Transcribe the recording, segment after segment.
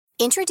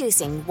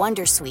Introducing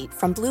Wondersuite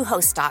from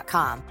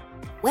Bluehost.com.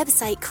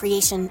 Website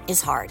creation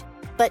is hard,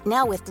 but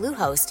now with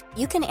Bluehost,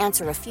 you can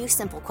answer a few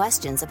simple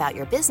questions about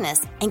your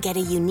business and get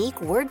a unique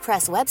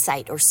WordPress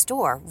website or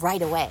store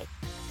right away.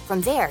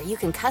 From there, you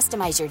can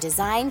customize your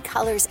design,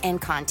 colors,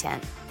 and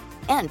content.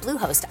 And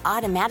Bluehost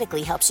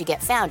automatically helps you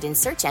get found in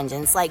search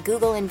engines like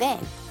Google and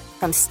Bing.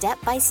 From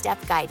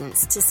step-by-step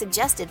guidance to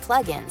suggested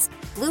plugins,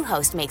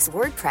 Bluehost makes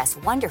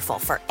WordPress wonderful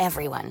for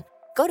everyone.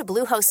 Go to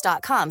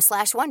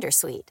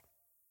bluehost.com/wondersuite.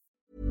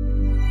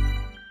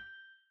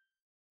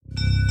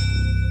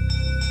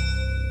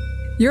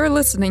 You're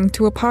listening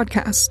to a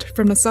podcast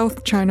from the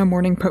South China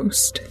Morning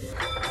Post.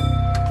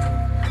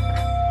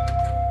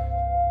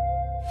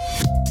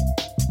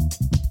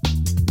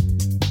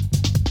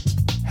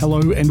 Hello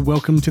and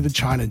welcome to the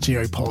China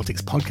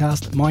Geopolitics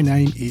podcast. My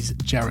name is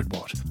Jared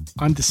Watt.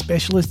 I'm the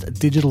specialist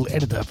digital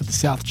editor for the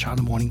South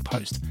China Morning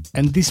Post.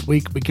 And this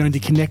week we're going to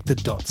connect the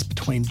dots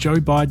between Joe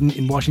Biden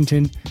in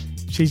Washington,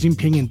 Xi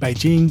Jinping in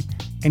Beijing,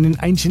 and an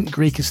ancient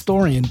Greek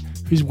historian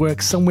whose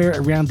work somewhere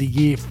around the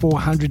year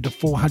 400 to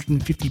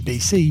 450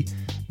 BC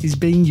is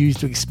being used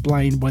to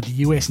explain why the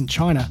US and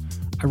China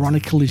are on a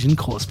collision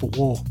course for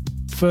war.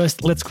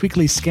 First, let's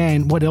quickly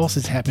scan what else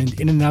has happened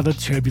in another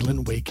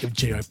turbulent week of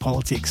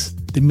geopolitics.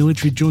 The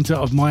military junta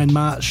of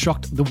Myanmar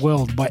shocked the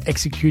world by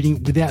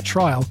executing without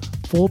trial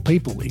 4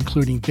 people,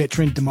 including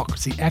veteran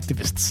democracy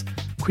activists,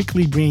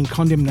 quickly bringing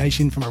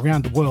condemnation from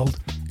around the world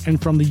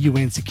and from the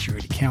UN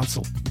Security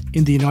Council.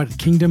 In the United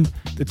Kingdom,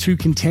 the 2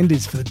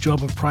 contenders for the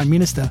job of Prime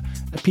Minister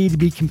appear to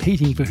be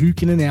competing for who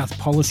can announce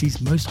policies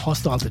most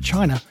hostile to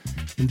China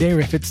in their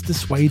efforts to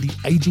sway the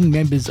ageing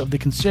members of the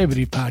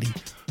Conservative Party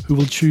who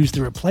will choose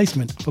the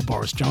replacement for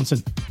Boris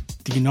Johnson.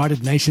 The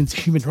United Nations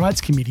Human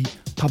Rights Committee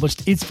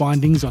published its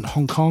findings on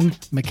Hong Kong,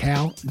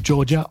 Macau,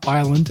 Georgia,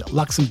 Ireland,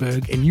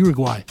 Luxembourg and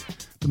Uruguay,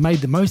 but made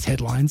the most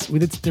headlines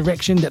with its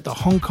direction that the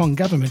Hong Kong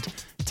government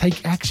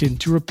take action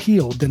to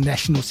repeal the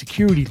national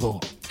security law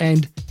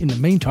and, in the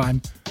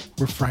meantime,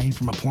 refrain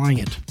from applying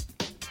it.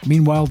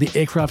 Meanwhile, the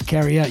aircraft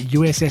carrier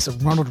USS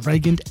Ronald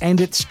Reagan and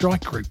its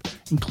strike group,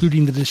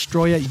 including the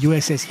destroyer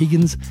USS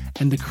Higgins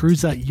and the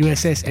cruiser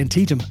USS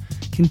Antietam,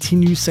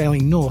 continue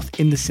sailing north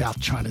in the South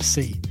China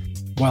Sea,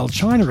 while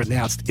China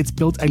announced it's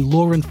built a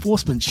law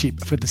enforcement ship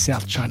for the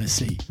South China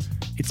Sea.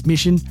 Its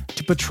mission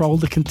to patrol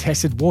the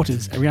contested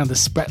waters around the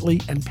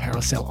Spratly and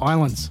Paracel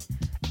Islands.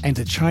 And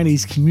a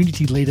Chinese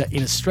community leader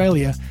in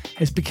Australia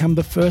has become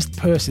the first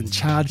person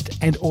charged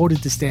and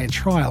ordered to stand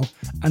trial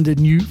under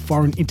new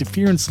foreign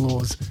interference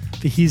laws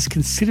for his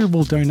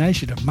considerable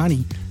donation of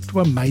money to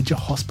a major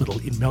hospital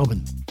in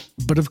Melbourne.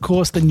 But of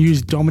course, the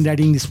news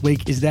dominating this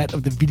week is that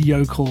of the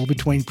video call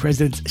between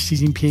Presidents Xi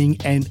Jinping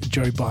and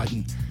Joe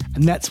Biden.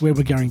 And that's where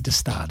we're going to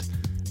start.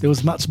 There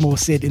was much more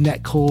said in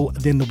that call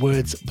than the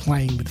words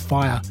 "playing with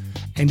fire."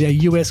 And our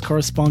US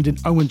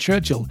correspondent Owen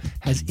Churchill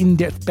has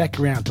in-depth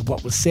background to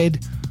what was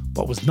said,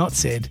 what was not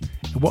said,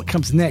 and what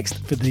comes next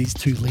for these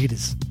 2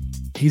 leaders.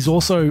 He's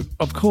also,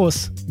 of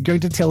course, going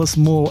to tell us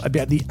more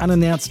about the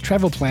unannounced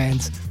travel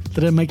plans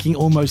that are making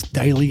almost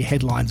daily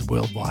headlines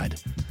worldwide.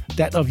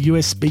 That of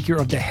US Speaker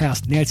of the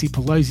House Nancy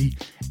Pelosi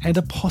and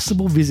a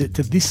possible visit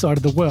to this side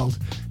of the world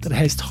that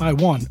has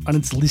Taiwan on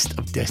its list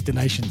of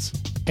destinations.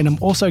 And I'm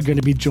also going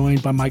to be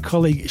joined by my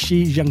colleague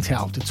Shi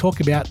Zhangtao to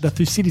talk about the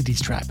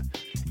Thucydides trap.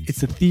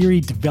 It's a theory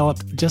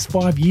developed just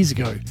 5 years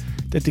ago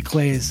that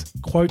declares,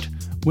 quote,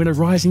 when a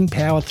rising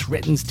power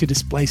threatens to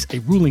displace a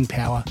ruling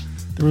power,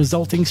 the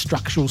resulting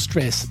structural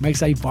stress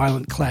makes a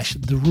violent clash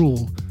the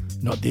rule,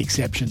 not the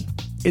exception.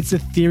 It's a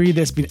theory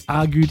that's been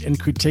argued and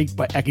critiqued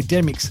by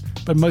academics,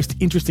 but most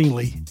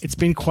interestingly, it's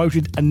been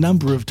quoted a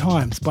number of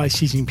times by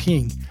Xi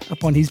Jinping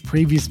upon his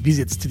previous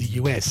visits to the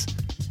US.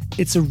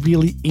 It's a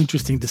really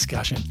interesting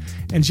discussion,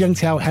 and Zhang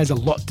Tao has a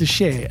lot to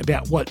share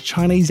about what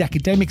Chinese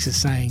academics are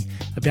saying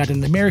about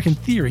an American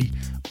theory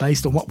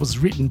based on what was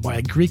written by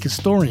a Greek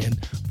historian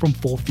from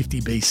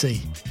 450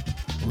 BC.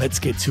 Let's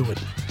get to it.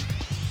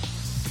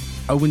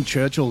 Owen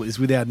Churchill is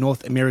with our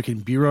North American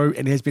Bureau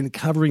and has been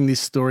covering this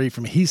story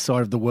from his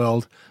side of the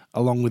world,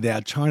 along with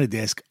our China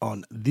desk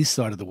on this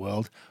side of the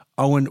world.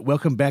 Owen,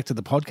 welcome back to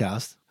the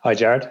podcast. Hi,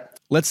 Jared.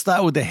 Let's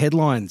start with the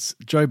headlines.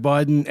 Joe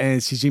Biden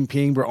and Xi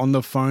Jinping were on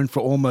the phone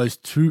for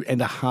almost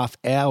 2.5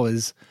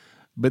 hours.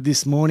 But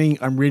this morning,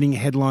 I'm reading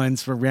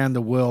headlines from around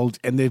the world,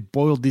 and they've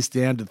boiled this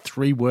down to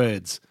 3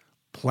 words: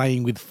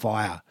 playing with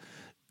fire.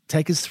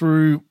 Take us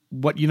through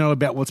what you know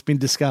about what's been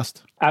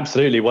discussed.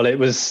 Absolutely. Well, it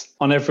was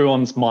on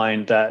everyone's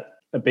mind that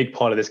a big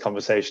part of this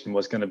conversation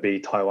was going to be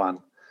Taiwan,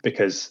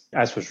 because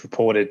as was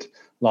reported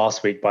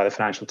last week by the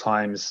Financial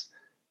Times,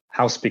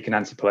 House Speaker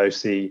Nancy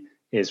Pelosi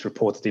is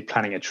reportedly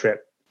planning a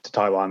trip to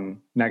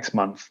Taiwan next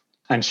month,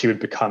 and she would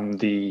become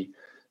the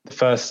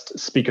first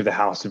Speaker of the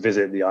House to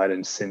visit the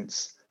island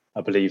since,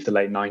 I believe, the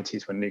late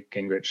 90s when Newt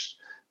Gingrich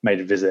made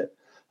a visit.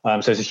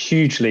 So it's a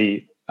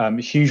hugely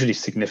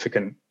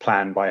significant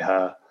plan by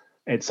her.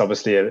 It's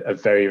obviously a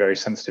very, very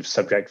sensitive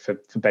subject for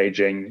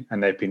Beijing,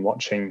 and they've been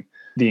watching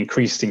the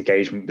increased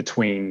engagement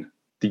between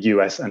the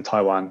US and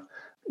Taiwan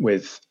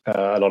with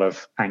a lot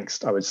of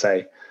angst, I would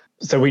say.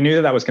 So we knew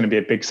that that was going to be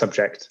a big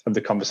subject of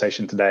the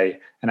conversation today.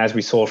 And as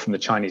we saw from the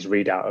Chinese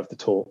readout of the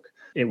talk,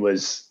 it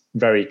was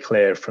very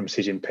clear from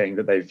Xi Jinping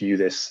that they view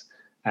this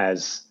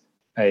as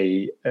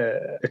a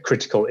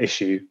critical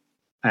issue.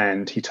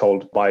 And he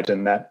told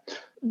Biden that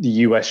the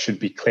US should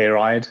be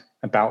clear-eyed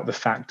about the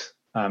fact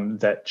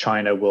that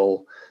China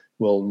will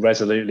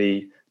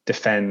resolutely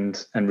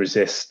defend and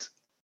resist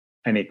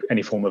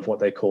any form of what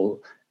they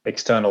call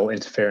external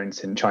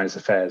interference in China's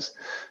affairs.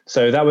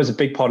 So that was a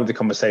big part of the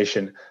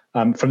conversation.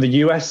 From the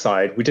US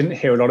side, we didn't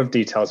hear a lot of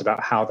details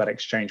about how that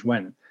exchange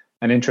went.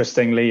 And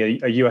interestingly,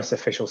 a US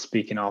official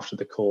speaking after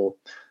the call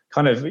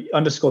kind of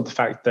underscored the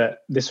fact that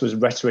this was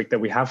rhetoric that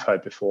we have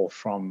heard before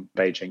from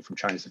Beijing, from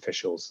Chinese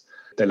officials.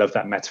 They love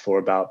that metaphor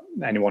about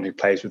anyone who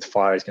plays with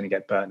fire is going to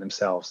get burnt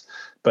themselves.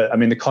 But I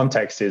mean, the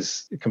context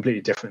is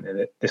completely different in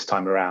it this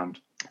time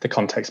around. The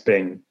context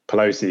being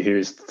Pelosi, who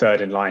is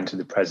third in line to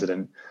the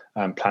president,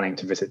 planning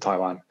to visit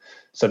Taiwan.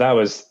 So that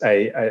was,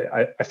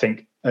 I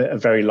think, a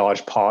very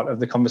large part of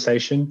the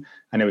conversation.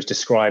 And it was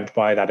described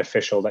by that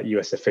official, that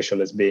US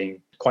official, as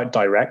being quite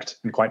direct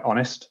and quite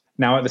honest.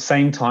 Now, at the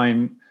same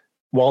time,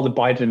 while the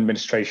Biden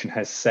administration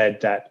has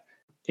said that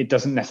it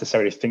doesn't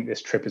necessarily think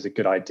this trip is a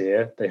good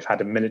idea, they've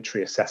had a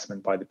military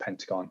assessment by the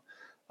Pentagon,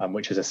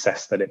 which has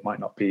assessed that it might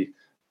not be,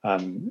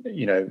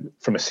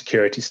 from a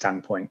security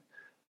standpoint,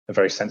 a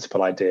very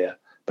sensible idea.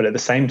 But at the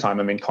same time,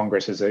 I mean,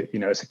 Congress is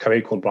it's a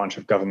co-equal branch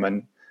of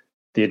government.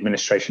 The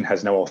administration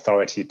has no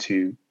authority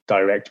to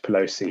direct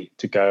Pelosi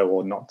to go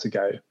or not to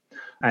go.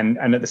 And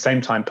at the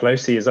same time,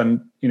 Pelosi is,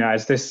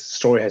 as this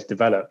story has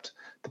developed,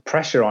 the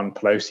pressure on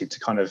Pelosi to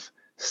kind of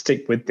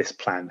stick with this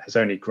plan has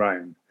only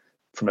grown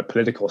from a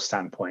political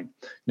standpoint.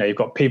 You've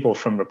got people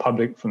from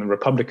the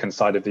Republican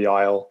side of the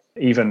aisle,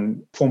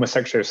 even former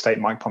Secretary of State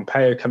Mike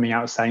Pompeo coming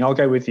out saying, "I'll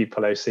go with you,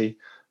 Pelosi."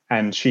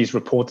 And she's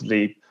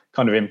reportedly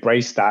kind of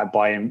embraced that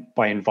by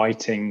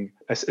inviting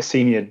a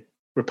senior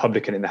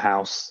Republican in the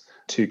House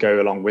to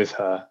go along with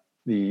her,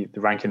 the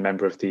ranking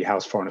member of the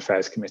House Foreign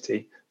Affairs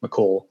Committee,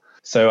 McCall.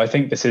 So I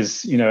think this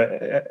is,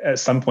 at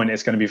some point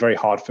it's going to be very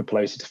hard for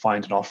Pelosi to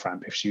find an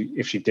off-ramp if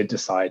she did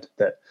decide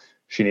that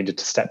she needed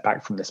to step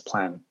back from this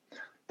plan.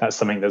 That's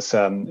something that's,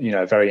 a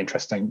very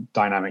interesting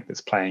dynamic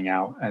that's playing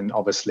out, and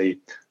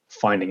obviously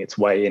finding its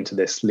way into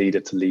this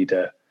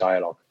leader-to-leader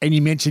dialogue. And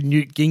you mentioned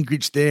Newt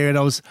Gingrich there,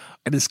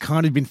 and it's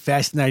kind of been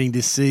fascinating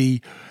to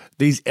see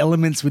these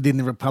elements within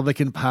the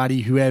Republican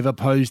Party who have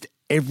opposed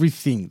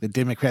everything the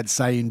Democrats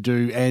say and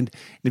do. And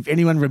if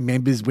anyone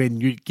remembers when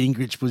Newt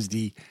Gingrich was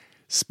the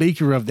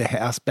Speaker of the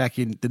House back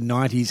in the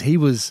 90s, he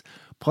was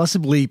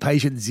possibly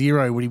patient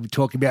zero when he would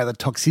talk about the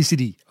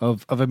toxicity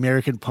of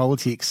American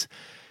politics.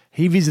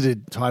 He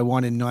visited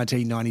Taiwan in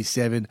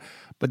 1997,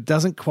 but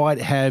doesn't quite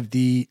have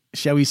the,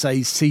 shall we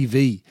say,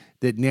 CV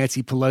that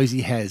Nancy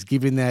Pelosi has,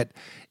 given that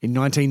in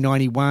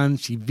 1991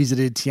 she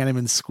visited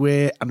Tiananmen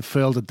Square,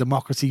 unfurled a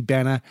democracy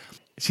banner.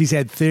 She's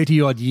had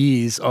 30-odd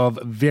years of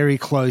very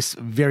close,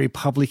 very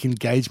public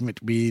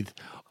engagement with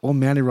all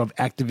manner of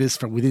activists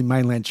from within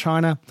mainland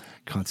China,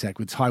 contact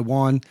with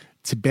Taiwan,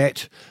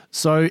 Tibet.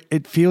 So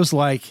it feels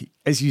like,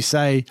 as you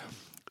say,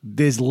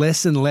 there's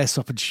less and less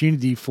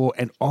opportunity for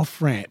an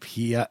off-ramp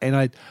here.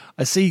 And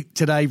I see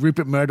today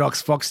Rupert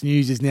Murdoch's Fox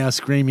News is now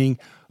screaming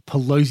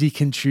Pelosi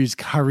can choose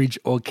courage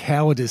or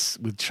cowardice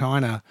with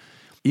China.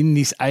 In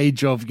this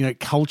age of,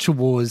 culture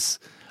wars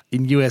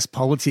in US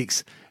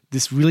politics,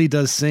 this really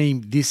does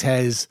seem this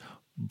has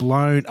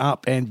blown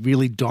up and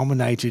really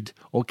dominated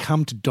or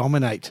come to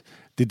dominate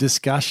the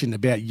discussion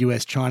about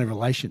US-China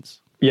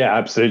relations. Yeah,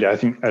 absolutely. I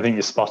think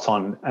you're spot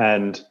on.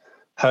 And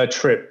her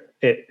trip,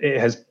 it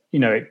has,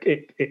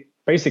 it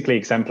basically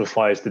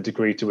exemplifies the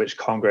degree to which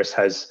Congress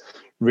has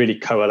really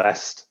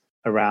coalesced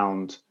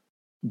around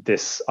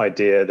this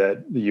idea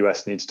that the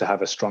US needs to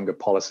have a stronger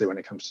policy when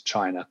it comes to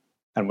China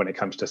and when it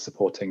comes to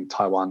supporting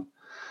Taiwan.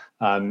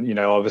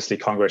 Obviously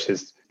Congress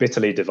is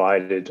bitterly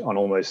divided on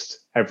almost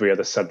every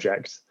other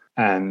subject.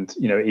 And,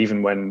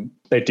 even when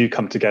they do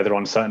come together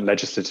on certain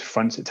legislative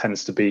fronts, it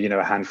tends to be,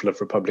 a handful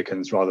of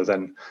Republicans rather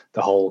than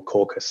the whole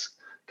caucus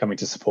coming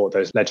to support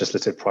those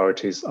legislative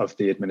priorities of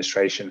the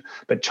administration.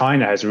 But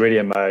China has really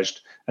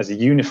emerged as a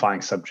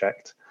unifying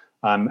subject.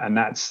 And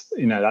that's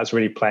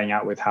really playing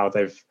out with how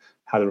the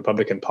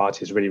Republican Party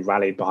has really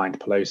rallied behind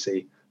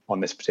Pelosi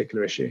on this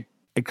particular issue.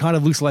 It kind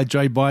of looks like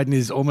Joe Biden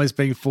is almost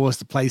being forced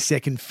to play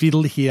second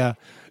fiddle here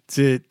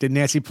to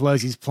Nancy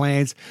Pelosi's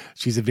plans.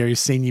 She's a very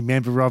senior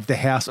member of the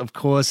House, of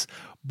course.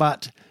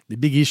 But the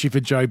big issue for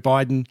Joe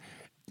Biden,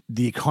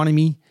 the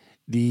economy,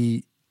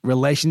 the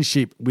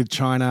relationship with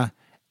China,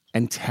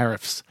 and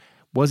tariffs.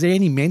 Was there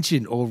any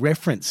mention or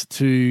reference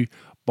to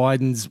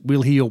Biden's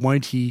will he or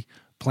won't he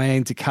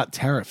plan to cut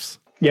tariffs?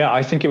 Yeah,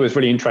 I think it was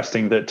really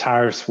interesting that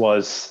tariffs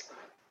was,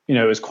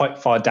 it was quite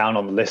far down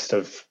on the list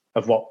of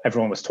what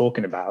everyone was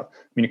talking about.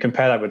 I mean, you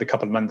compare that with a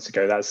couple of months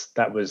ago,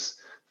 that was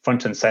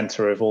front and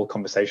center of all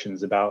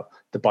conversations about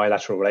the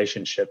bilateral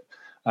relationship.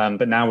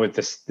 But now with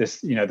this,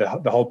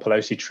 the whole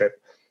Pelosi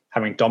trip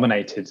having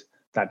dominated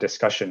that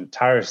discussion,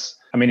 tariffs,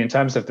 I mean, in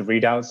terms of the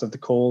readouts of the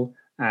call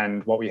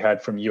and what we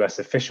heard from US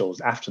officials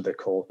after the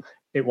call,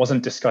 it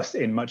wasn't discussed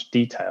in much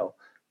detail.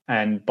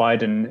 And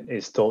Biden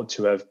is thought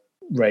to have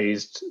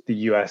raised the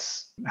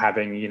US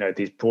having,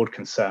 these broad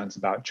concerns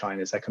about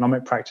China's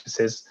economic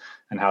practices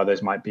and how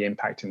those might be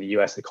impacting the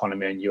US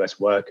economy and US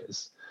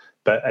workers.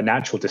 But an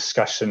actual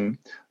discussion,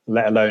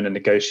 let alone a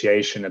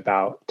negotiation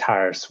about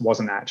tariffs,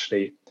 wasn't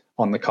actually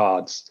on the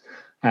cards.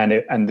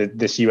 And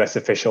this US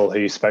official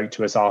who spoke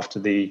to us after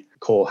the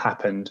call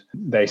happened,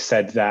 they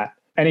said that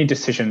any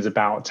decisions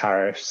about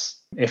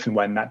tariffs, if and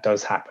when that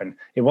does happen,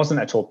 it wasn't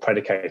at all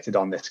predicated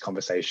on this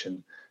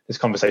conversation. This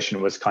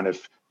conversation was kind of,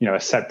 a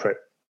separate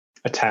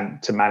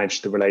attempt to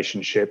manage the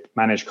relationship,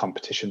 manage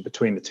competition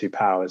between the two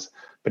powers.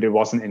 But it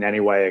wasn't in any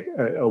way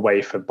a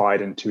way for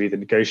Biden to either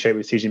negotiate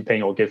with Xi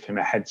Jinping or give him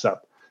a heads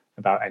up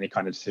about any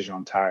kind of decision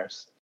on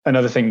tariffs.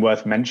 Another thing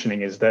worth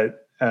mentioning is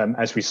that,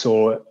 as we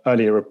saw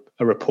earlier,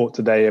 a report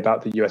today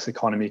about the US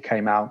economy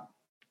came out.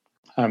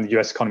 The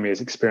US economy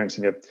is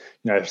experiencing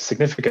a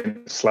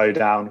significant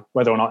slowdown.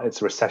 Whether or not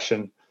it's a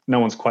recession, no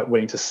one's quite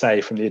willing to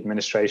say from the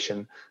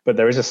administration, but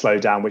there is a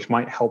slowdown which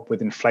might help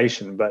with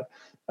inflation. But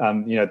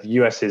the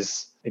US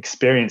is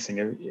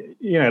experiencing,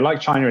 like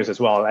China is as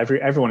well.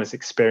 Everyone is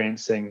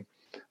experiencing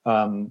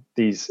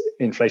these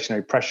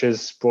inflationary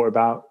pressures brought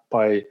about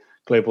by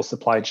global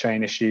supply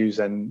chain issues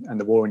and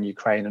the war in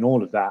Ukraine and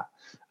all of that.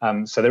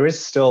 So there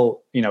is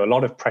still, a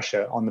lot of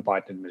pressure on the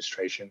Biden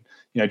administration.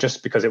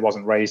 Just because it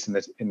wasn't raised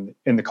in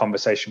the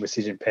conversation with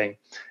Xi Jinping,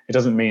 it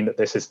doesn't mean that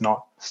this is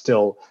not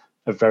still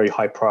a very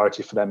high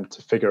priority for them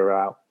to figure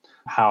out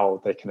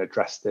how they can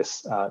address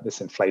this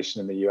inflation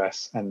in the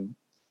US and,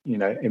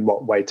 in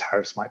what way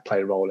tariffs might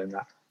play a role in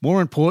that.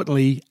 More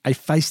importantly, a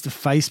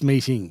face-to-face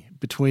meeting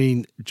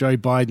between Joe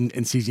Biden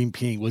and Xi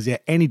Jinping. Was there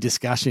any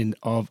discussion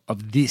of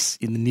this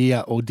in the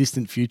near or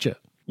distant future?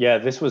 Yeah,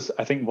 this was,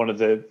 I think,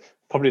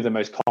 probably the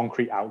most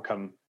concrete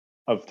outcome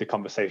of the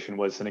conversation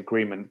was an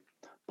agreement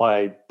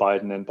by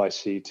Biden and by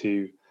Xi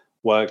to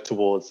work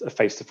towards a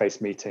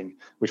face-to-face meeting,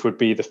 which would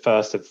be the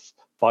first of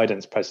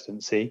Biden's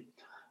presidency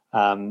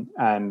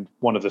and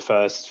one of the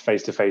first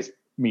face-to-face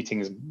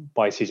meetings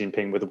by Xi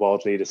Jinping with a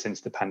world leader since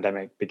the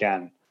pandemic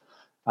began.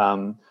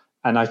 And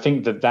I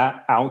think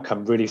that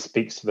outcome really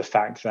speaks to the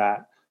fact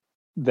that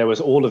there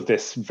was all of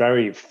this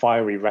very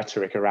fiery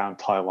rhetoric around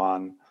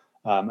Taiwan,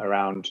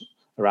 around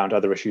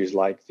other issues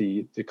like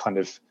the kind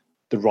of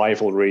the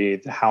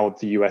rivalry, how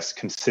the US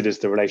considers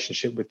the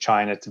relationship with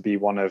China to be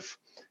one of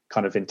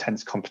kind of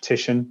intense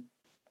competition.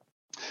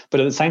 But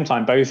at the same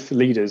time, both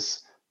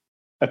leaders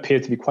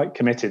appear to be quite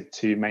committed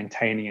to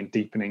maintaining and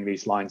deepening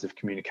these lines of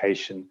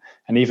communication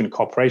and even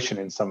cooperation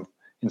in some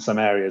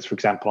areas, for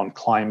example, on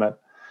climate,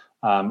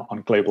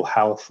 on global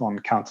health, on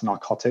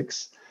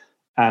counter-narcotics.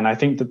 And I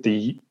think that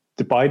the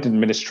Biden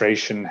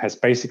administration has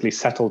basically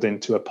settled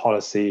into a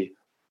policy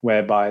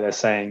whereby they're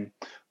saying,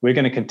 we're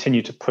going to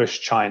continue to push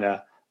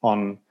China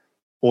on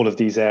all of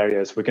these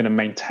areas. We're going to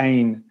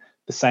maintain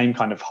the same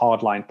kind of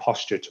hardline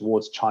posture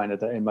towards China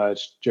that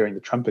emerged during the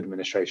Trump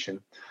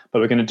administration. But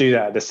we're going to do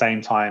that at the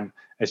same time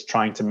as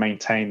trying to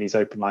maintain these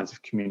open lines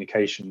of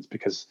communications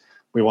because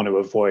we want to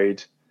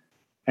avoid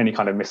any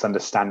kind of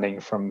misunderstanding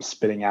from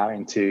spilling out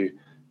into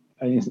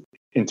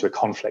a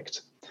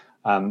conflict.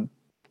 And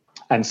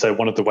so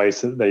one of the ways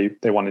that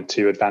they wanted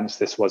to advance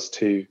this was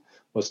to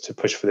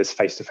push for this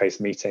face-to-face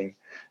meeting.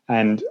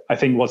 And I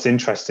think what's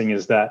interesting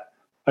is that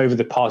over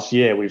the past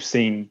year, we've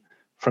seen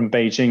from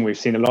Beijing, we've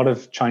seen a lot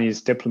of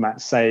Chinese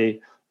diplomats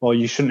say, well,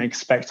 you shouldn't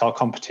expect our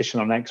competition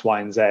on X, Y,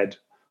 and Z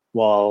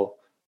while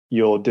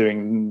you're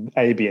doing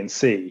A, B, and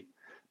C.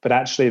 But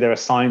actually, there are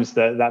signs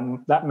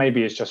that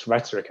maybe is just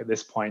rhetoric at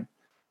this point.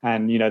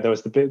 And, there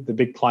was the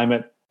big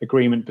climate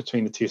agreement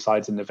between the two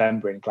sides in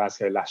November in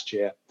Glasgow last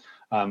year,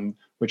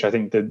 which I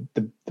think the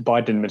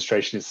Biden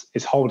administration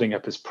is holding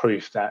up as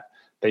proof that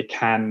they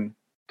can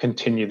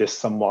continue this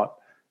somewhat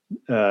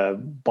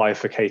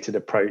bifurcated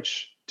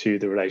approach to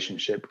the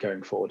relationship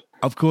going forward.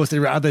 Of course,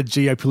 there are other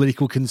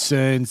geopolitical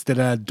concerns that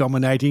are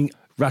dominating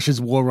Russia's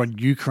war on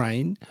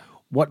Ukraine.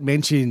 What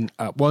mention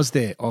was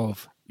there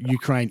of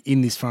Ukraine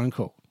in this phone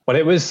call? Well,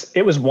 it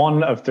was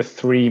one of the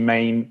three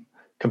main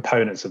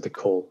components of the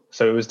call.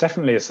 So it was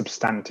definitely a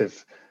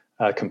substantive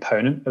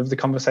component of the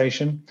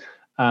conversation.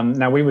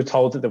 Now, we were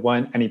told that there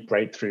weren't any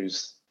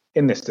breakthroughs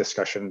in this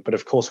discussion, but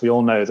of course, we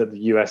all know that the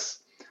US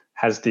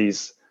has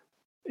these,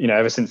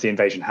 ever since the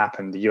invasion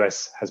happened, the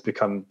US has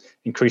become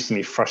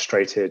increasingly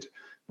frustrated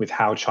with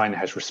how China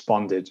has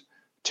responded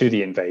to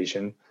the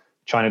invasion.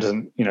 China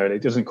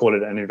doesn't call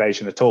it an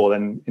invasion at all.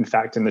 And in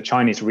fact, in the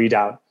Chinese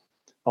readout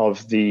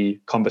of the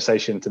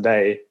conversation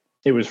today,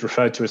 it was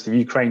referred to as the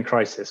Ukraine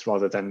crisis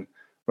rather than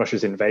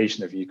Russia's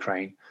invasion of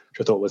Ukraine,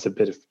 which I thought was a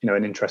bit of,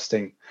 an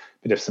interesting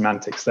bit of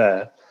semantics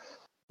there.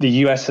 The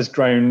US has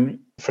grown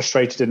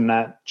frustrated in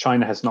that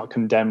China has not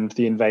condemned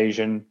the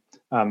invasion.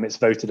 It's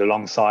voted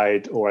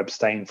alongside or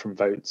abstained from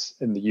votes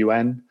in the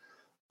UN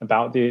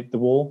about the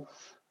war.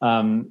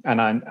 And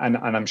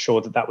I'm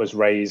sure that was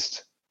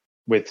raised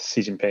with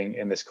Xi Jinping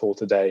in this call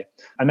today.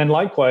 And then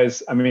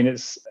likewise, I mean,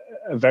 it's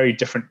a very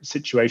different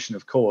situation,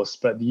 of course,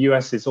 but the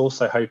US is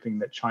also hoping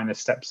that China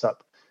steps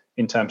up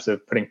in terms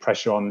of putting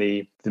pressure on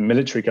the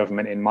military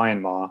government in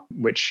Myanmar,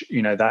 which,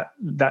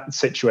 that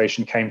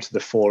situation came to the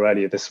fore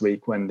earlier this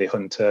week when the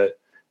junta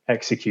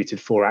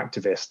executed 4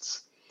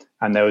 activists.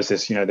 And there was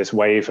this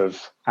wave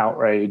of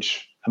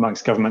outrage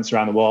amongst governments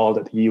around the world,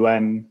 at the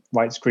UN,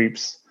 rights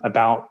groups,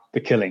 about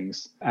the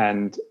killings.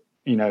 And,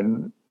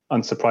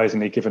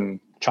 unsurprisingly, given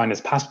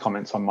China's past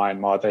comments on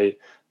Myanmar,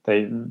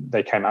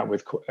 they came out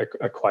with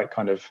a quite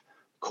kind of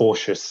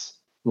cautious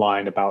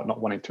line about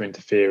not wanting to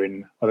interfere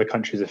in other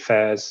countries'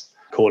 affairs,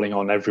 calling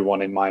on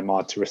everyone in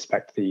Myanmar to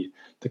respect the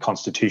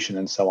constitution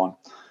and so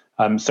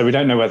on. So we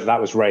don't know whether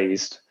that was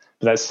raised,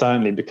 but that's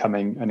certainly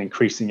becoming an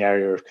increasing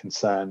area of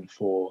concern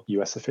for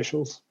US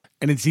officials.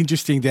 And it's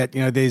interesting that,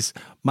 there's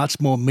much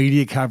more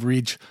media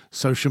coverage,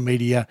 social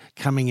media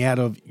coming out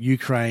of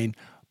Ukraine,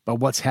 but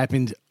what's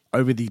happened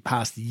over the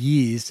past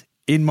years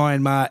in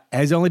Myanmar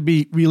has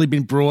only really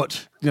been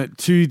brought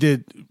to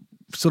the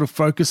sort of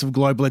focus of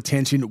global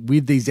attention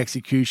with these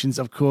executions.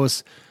 Of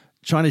course,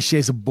 China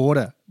shares a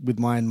border with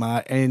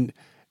Myanmar and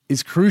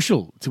is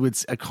crucial to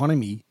its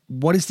economy.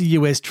 What is the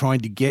US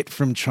trying to get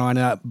from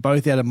China,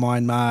 both out of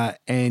Myanmar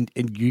and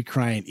in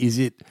Ukraine? Is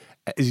it,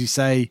 as you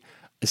say,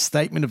 a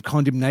statement of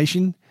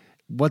condemnation?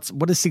 What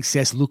does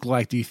success look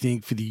like, do you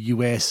think, for the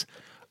US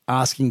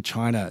asking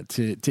China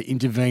to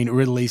intervene or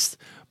at least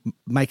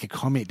make a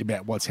comment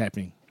about what's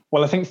happening?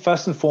 Well, I think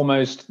first and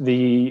foremost,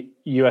 the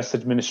US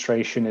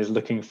administration is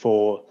looking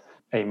for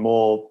a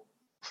more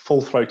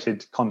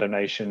full-throated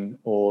condemnation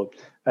or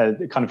a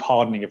kind of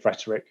hardening of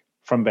rhetoric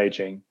from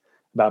Beijing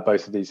about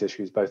both of these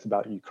issues, both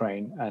about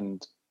Ukraine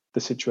and the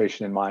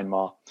situation in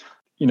Myanmar.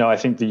 I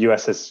think the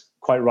US has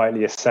quite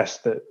rightly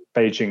assessed that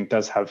Beijing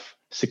does have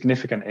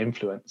significant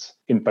influence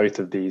in both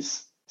of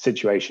these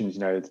situations.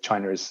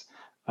 China is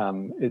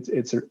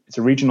it's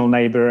a regional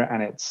neighbor,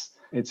 and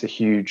it's a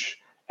huge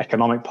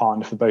economic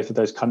partner for both of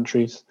those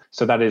countries.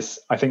 So that is,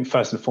 I think,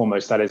 first and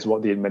foremost, that is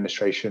what the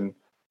administration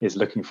is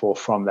looking for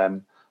from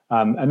them.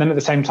 And then at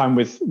the same time,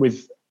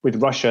 with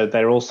Russia,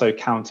 they're also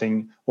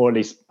counting, or at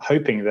least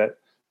hoping,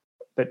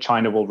 that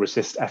China will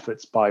resist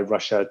efforts by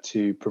Russia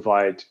to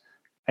provide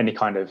any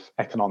kind of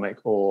economic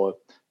or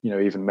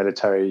even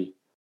military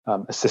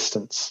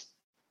assistance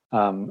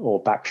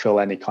or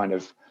backfill any kind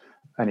of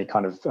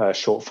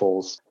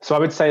shortfalls. So I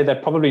would say they're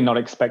probably not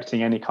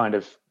expecting any kind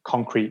of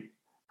concrete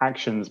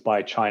actions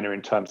by China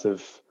in terms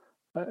of,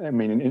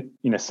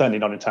 certainly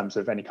not in terms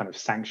of any kind of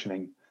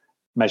sanctioning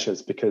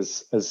measures,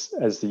 because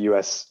as the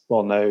US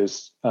well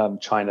knows,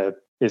 China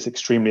is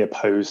extremely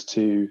opposed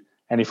to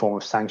any form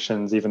of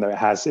sanctions, even though it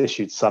has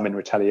issued some in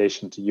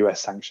retaliation to US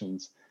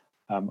sanctions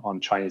on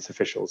Chinese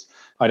officials.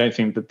 I don't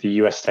think that the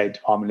US State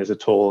Department is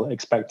at all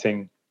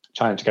expecting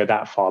China to go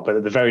that far, but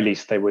at the very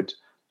least, they would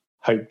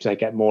hope to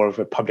get more of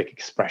a public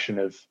expression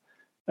of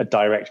a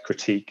direct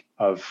critique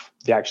of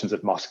the actions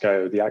of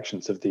Moscow, the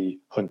actions of the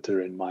junta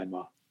in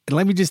Myanmar. And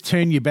let me just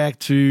turn you back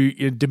to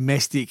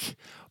domestic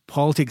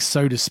politics,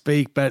 so to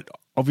speak, but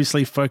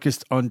obviously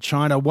focused on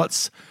China.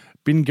 What's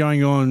been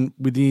going on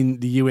within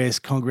the US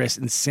Congress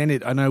and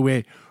Senate? I know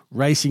we're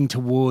racing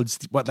towards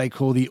what they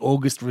call the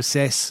August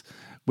recess,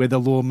 where the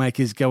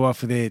lawmakers go off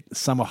for their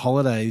summer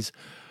holidays.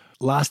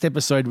 Last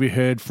episode, we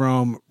heard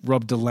from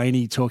Rob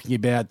Delaney talking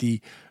about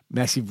the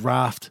massive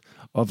raft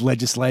of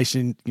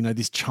legislation,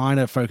 this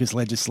China-focused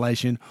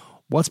legislation.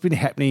 What's been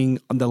happening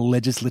on the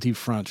legislative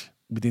front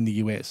within the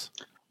US?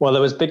 Well,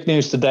 there was big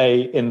news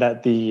today in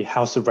that the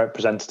House of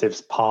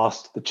Representatives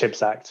passed the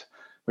CHIPS Act,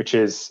 which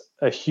is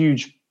a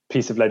huge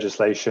piece of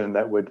legislation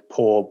that would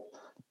pour,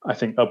 I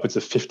think, upwards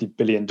of $50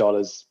 billion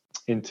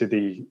into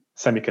the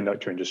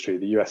semiconductor industry,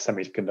 the US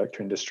semiconductor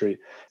industry.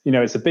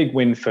 It's a big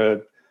win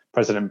for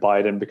President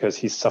Biden because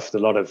he's suffered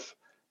a lot of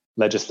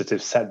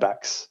legislative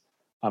setbacks.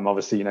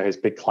 Obviously, his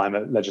big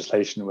climate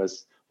legislation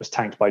was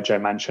tanked by Joe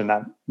Manchin.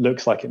 That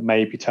looks like it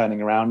may be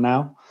turning around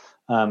now.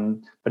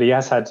 But he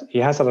has had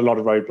a lot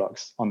of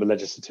roadblocks on the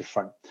legislative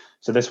front.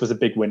 So this was a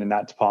big win in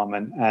that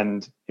department,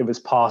 and it was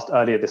passed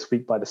earlier this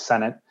week by the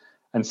Senate.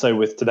 And so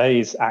with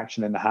today's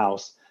action in the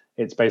House,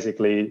 it's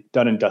basically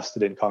done and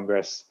dusted in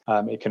Congress.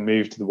 It can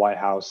move to the White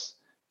House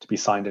to be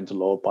signed into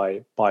law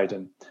by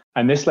Biden.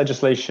 And this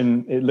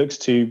legislation, it looks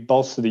to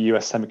bolster the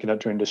US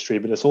semiconductor industry,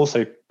 but it's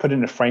also put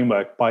in a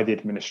framework by the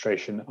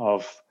administration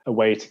of a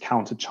way to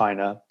counter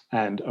China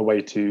and a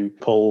way to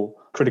pull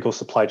critical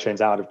supply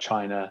chains out of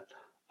China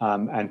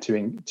and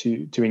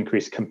to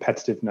increase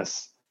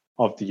competitiveness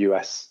of the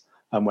US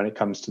when it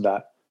comes to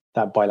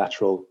that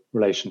bilateral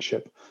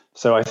relationship.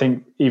 So I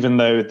think even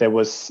though there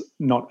was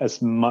not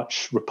as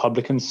much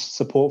Republican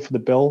support for the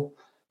bill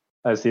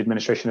as the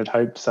administration had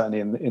hoped,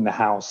 certainly in the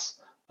House,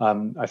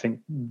 I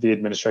think the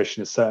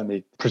administration is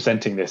certainly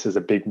presenting this as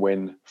a big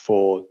win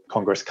for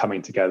Congress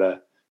coming together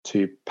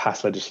to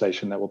pass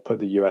legislation that will put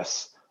the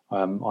US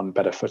on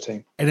better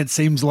footing. And it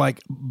seems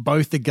like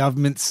both the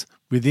governments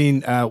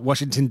within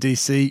Washington,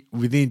 D.C.,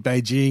 within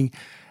Beijing,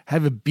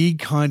 have a big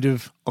kind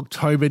of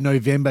October,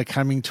 November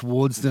coming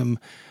towards them.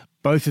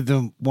 Both of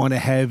them want to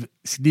have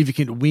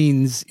significant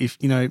wins, if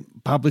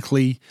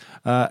publicly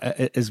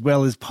as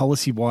well as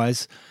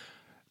policy-wise.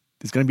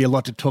 There's going to be a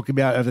lot to talk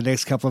about over the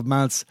next couple of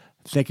months.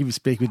 Thank you for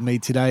speaking with me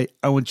today.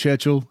 Owen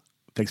Churchill,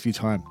 thanks for your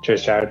time.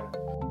 Cheers, Jared.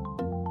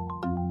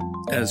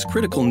 As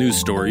critical news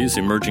stories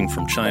emerging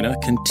from China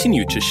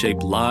continue to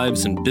shape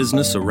lives and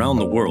business around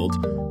the world,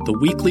 the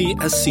weekly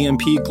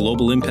SCMP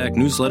Global Impact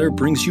newsletter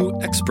brings you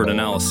expert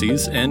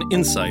analyses and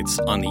insights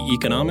on the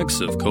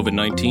economics of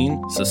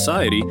COVID-19,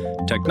 society,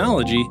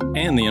 technology,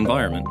 and the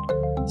environment.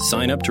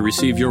 Sign up to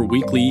receive your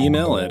weekly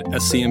email at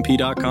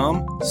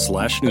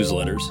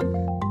scmp.com/newsletters.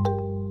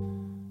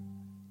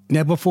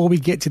 Now, before we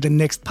get to the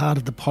next part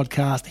of the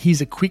podcast, here's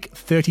a quick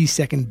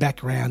 30-second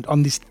background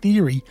on this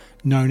theory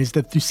known as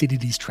the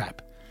Thucydides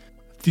trap.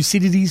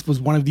 Thucydides was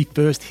one of the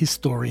first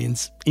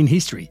historians in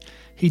history.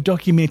 He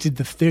documented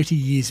the 30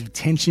 years of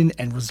tension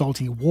and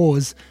resulting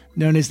wars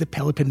known as the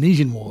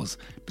Peloponnesian Wars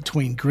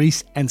between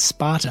Greece and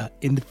Sparta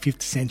in the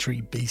 5th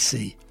century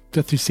BC.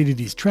 The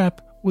Thucydides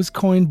trap was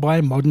coined by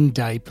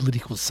modern-day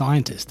political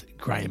scientist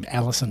Graham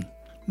Allison.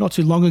 Not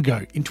too long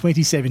ago, in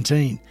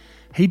 2017,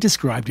 he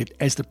described it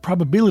as the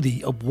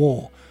probability of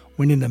war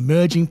when an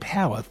emerging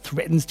power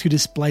threatens to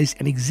displace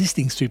an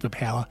existing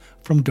superpower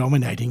from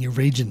dominating a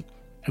region.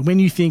 And when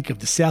you think of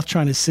the South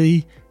China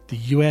Sea, the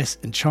US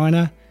and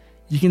China,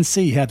 you can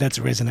see how that's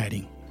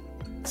resonating.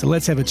 So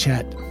let's have a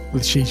chat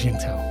with Xi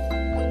Jingtao.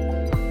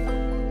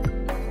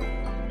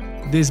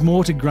 There's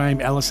more to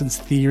Graham Allison's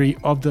theory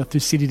of the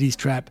Thucydides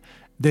trap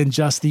than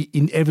just the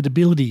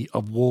inevitability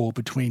of war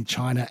between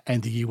China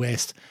and the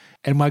US.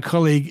 And my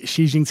colleague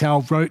Xi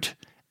Jingtao wrote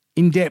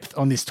in depth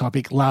on this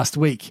topic last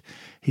week.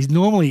 He's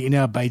normally in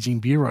our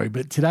Beijing bureau,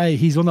 but today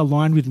he's on the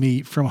line with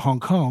me from Hong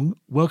Kong.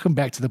 Welcome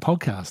back to the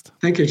podcast.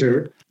 Thank you,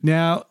 Jared.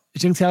 Now,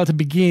 Jingtao, to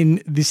begin,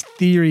 this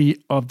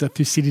theory of the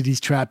Thucydides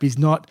trap is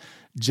not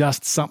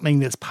just something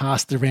that's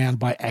passed around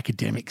by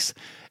academics.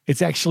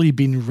 It's actually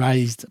been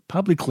raised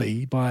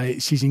publicly by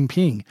Xi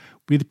Jinping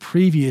with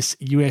previous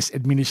US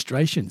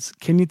administrations.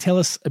 Can you tell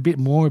us a bit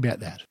more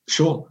about that?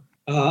 Sure.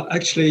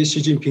 Actually,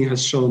 Xi Jinping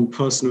has shown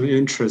personal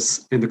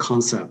interest in the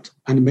concept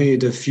and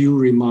made a few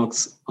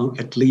remarks on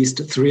at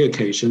least 3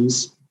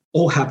 occasions.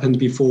 All happened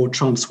before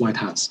Trump's White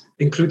House,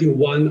 including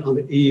one on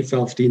the eve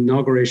of the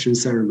inauguration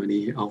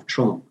ceremony of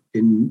Trump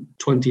in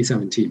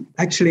 2017.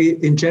 Actually,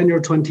 in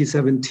January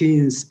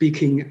 2017,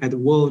 speaking at the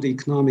World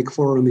Economic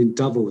Forum in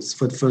Davos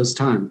for the first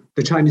time,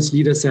 the Chinese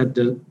leader said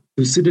the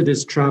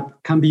Thucydides trap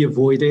can be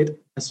avoided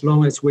as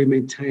long as we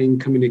maintain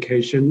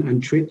communication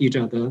and treat each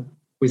other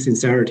with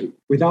sincerity,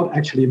 without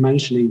actually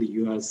mentioning the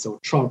US or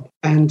Trump.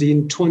 And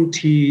in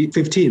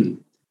 2015,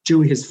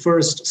 during his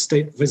first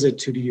state visit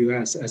to the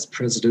US as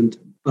president,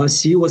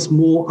 Xi was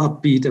more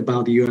upbeat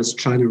about the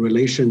US-China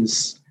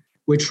relations,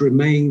 which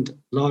remained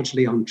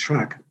largely on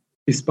track,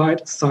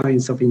 despite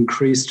signs of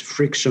increased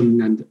friction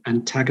and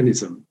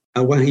antagonism,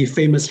 when he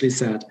famously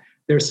said,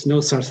 "There's no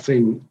such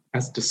thing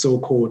as the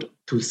so-called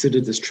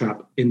Thucydides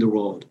trap in the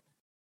world."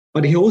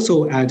 But he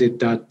also added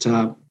that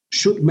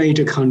should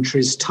major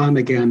countries time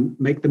again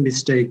make the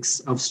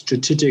mistakes of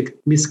strategic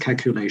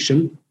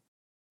miscalculation,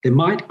 they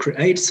might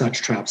create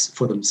such traps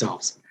for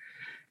themselves.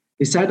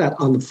 He said that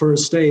on the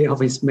first day of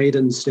his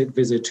maiden state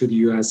visit to the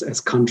US as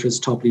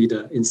country's top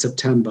leader in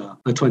September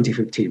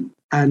 2015.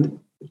 And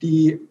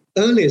the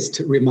earliest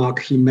remark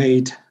he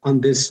made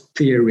on this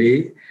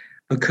theory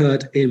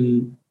occurred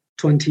in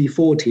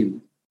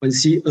 2014, when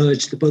Xi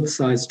urged both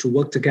sides to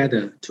work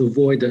together to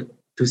avoid the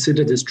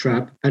Thucydides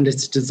trap and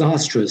its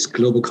disastrous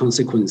global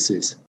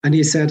consequences. And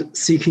he said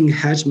seeking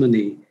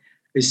hegemony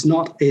is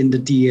not in the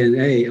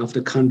DNA of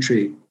the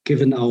country,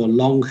 given our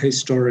long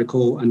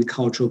historical and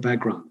cultural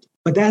background.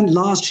 But then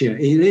last year,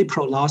 in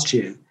April last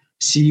year,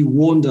 Xi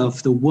warned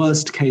of the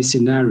worst case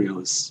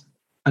scenarios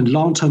and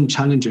long-term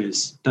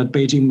challenges that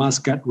Beijing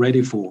must get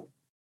ready for,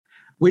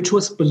 which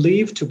was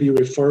believed to be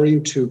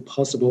referring to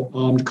possible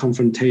armed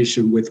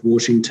confrontation with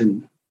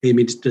Washington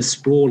amid the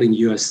sprawling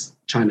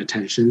US-China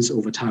tensions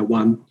over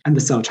Taiwan and the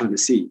South China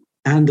Sea,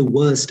 and the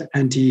worst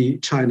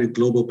anti-China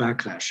global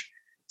backlash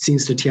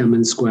since the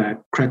Tiananmen Square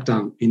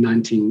crackdown in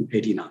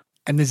 1989.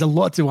 And there's a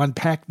lot to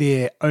unpack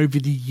there over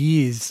the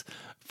years,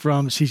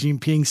 from Xi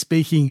Jinping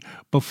speaking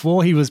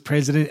before he was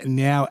president and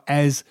now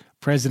as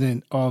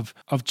president of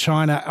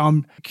China.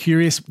 I'm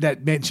curious,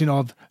 that mention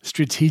of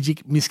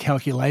strategic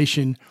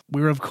miscalculation.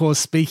 We're, of course,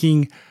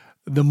 speaking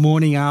the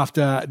morning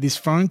after this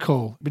phone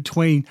call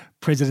between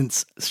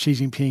Presidents Xi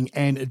Jinping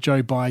and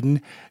Joe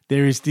Biden.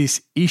 There is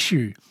this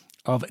issue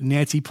of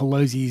Nancy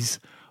Pelosi's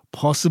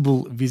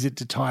possible visit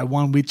to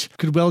Taiwan, which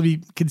could well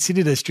be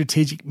considered a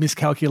strategic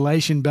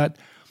miscalculation. But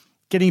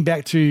getting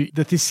back to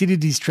the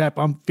Thucydides trap,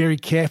 I'm very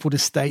careful to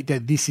state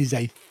that this is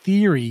a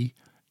theory,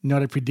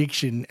 not a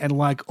prediction. And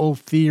like all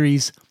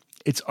theories,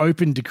 it's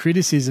open to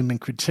criticism and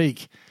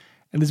critique.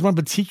 And there's one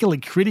particular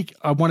critic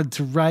I wanted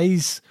to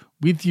raise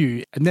with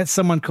you, and that's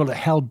someone called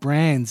Hal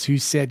Brands, who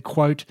said,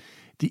 quote,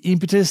 "The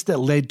impetus that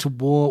led to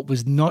war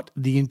was not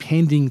the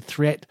impending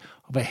threat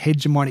of a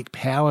hegemonic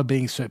power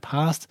being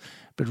surpassed,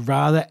 but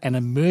rather an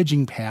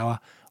emerging power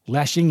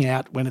lashing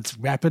out when its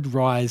rapid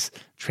rise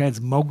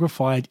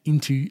transmogrified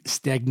into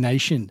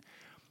stagnation.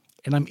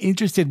 And I'm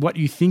interested what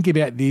you think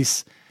about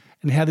this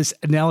and how this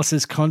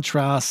analysis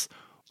contrasts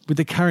with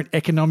the current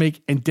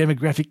economic and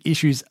demographic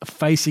issues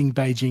facing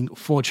Beijing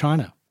for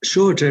China.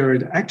 Sure,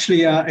 Jared.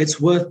 Actually, it's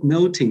worth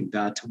noting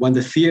that when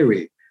the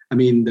theory,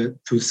 the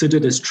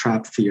Thucydides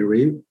trap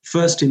theory,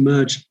 first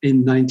emerged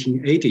in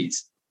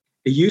 1980s,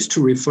 it used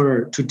to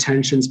refer to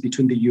tensions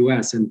between the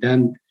US and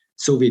then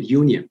Soviet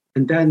Union.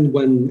 And then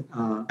when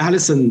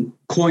Allison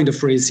coined the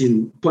phrase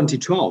in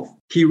 2012,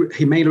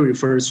 he mainly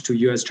refers to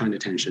US-China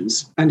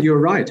tensions. And you're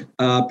right,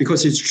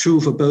 because it's true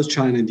for both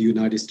China and the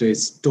United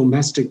States,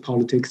 domestic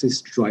politics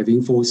is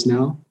driving force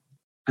now.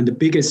 And the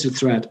biggest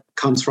threat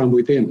comes from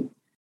within,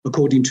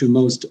 according to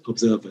most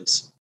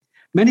observers.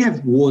 Many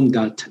have warned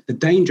that the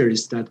danger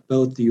is that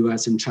both the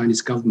US and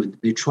Chinese government,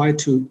 they try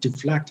to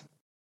deflect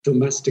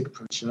domestic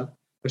pressure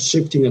by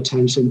shifting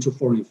attention to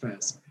foreign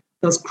affairs,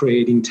 thus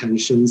creating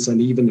tensions and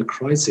even a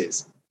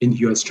crisis in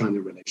US-China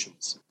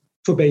relations.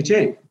 For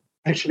Beijing,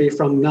 actually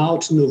from now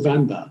to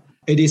November,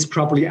 it is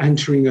probably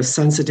entering a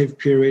sensitive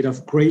period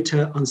of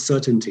greater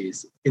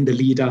uncertainties in the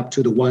lead up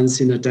to the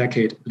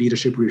once-in-a-decade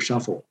leadership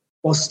reshuffle.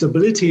 While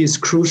stability is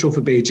crucial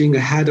for Beijing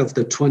ahead of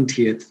the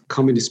 20th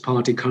Communist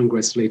Party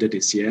Congress later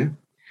this year,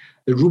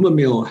 the rumor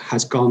mill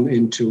has gone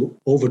into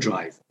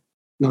overdrive,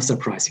 not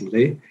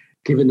surprisingly,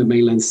 given the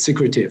mainland's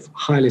secretive,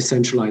 highly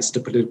centralized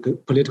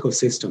political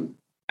system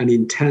and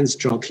intense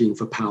jockeying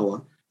for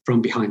power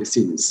from behind the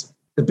scenes.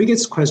 The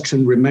biggest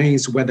question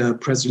remains whether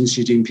President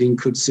Xi Jinping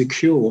could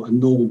secure a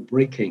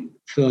norm-breaking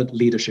third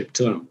leadership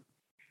term,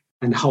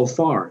 and how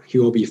far he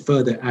will be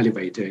further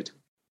elevated.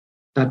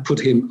 That put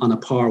him on a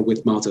par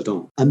with Mao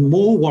Zedong. And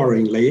more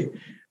worryingly,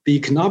 the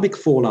economic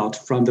fallout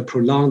from the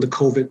prolonged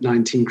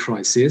COVID-19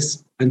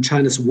 crisis and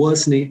China's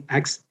worsening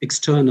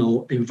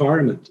external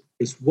environment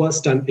is worse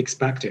than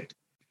expected,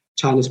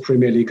 China's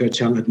Premier Li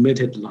Keqiang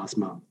admitted last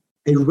month.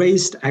 It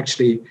raised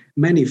actually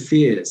many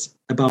fears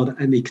about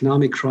an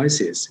economic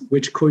crisis,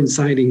 which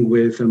coinciding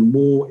with a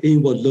more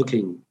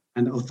inward-looking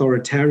and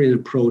authoritarian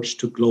approach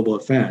to global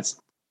affairs,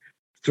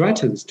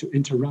 threatens to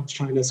interrupt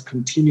China's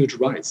continued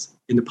rise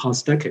in the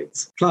past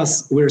decades.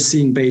 Plus, we're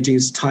seeing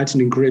Beijing's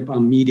tightening grip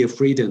on media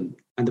freedom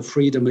and the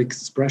freedom of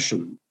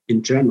expression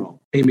in general,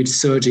 amid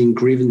surging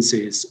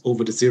grievances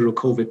over the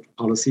zero-COVID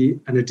policy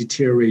and a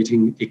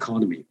deteriorating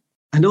economy.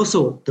 And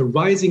also the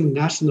rising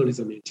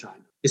nationalism in China,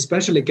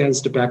 especially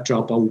against the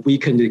backdrop of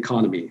weakened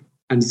economy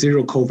and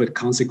zero-COVID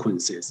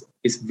consequences,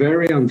 is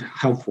very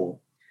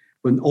unhelpful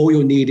when all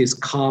you need is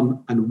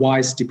calm and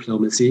wise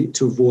diplomacy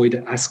to avoid the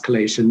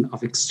escalation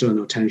of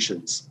external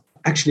tensions.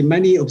 Actually,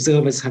 many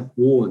observers have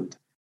warned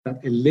that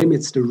it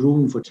limits the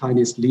room for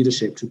Chinese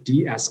leadership to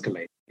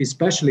de-escalate,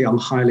 especially on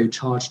highly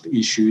charged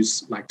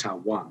issues like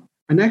Taiwan.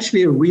 And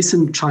actually, a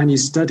recent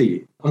Chinese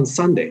study on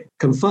Sunday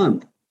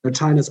confirmed that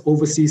China's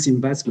overseas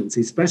investments,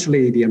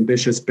 especially the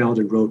ambitious Belt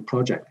and Road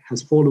project,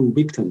 has fallen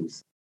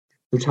victims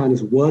to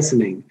China's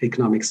worsening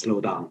economic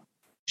slowdown,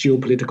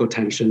 geopolitical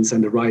tensions,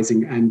 and the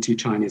rising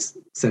anti-Chinese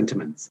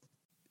sentiments.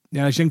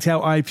 Now, Zheng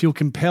Tao, I feel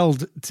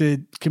compelled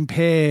to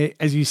compare,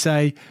 as you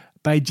say,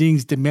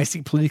 Beijing's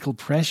domestic political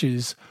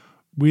pressures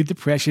with the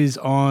pressures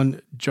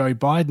on Joe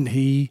Biden.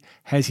 He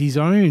has his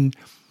own,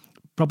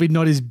 probably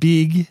not as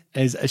big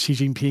as a Xi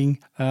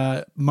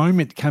Jinping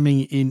moment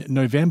coming in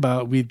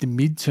November with the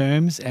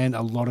midterms and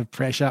a lot of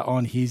pressure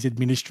on his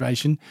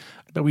administration.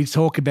 But we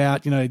talk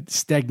about,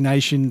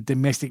 stagnation,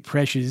 domestic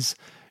pressures.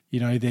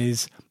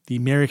 There's the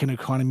American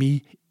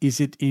economy.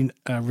 Is it in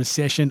a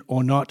recession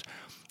or not?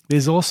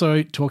 There's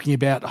also talking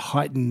about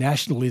heightened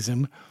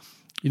nationalism.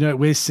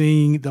 We're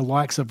seeing the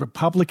likes of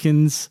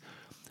Republicans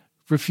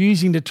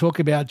refusing to talk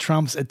about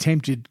Trump's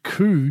attempted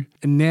coup,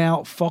 and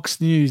now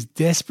Fox News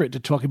desperate to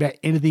talk about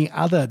anything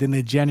other than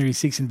the January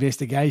 6th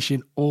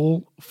investigation,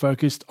 all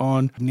focused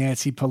on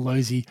Nancy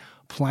Pelosi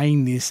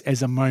playing this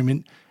as a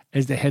moment,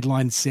 as the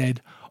headline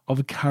said,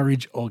 of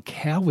courage or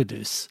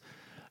cowardice.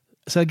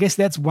 So I guess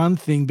that's one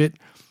thing, but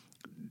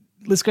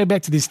let's go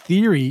back to this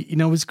theory.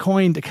 It was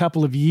coined a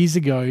couple of years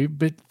ago,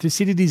 but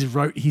Thucydides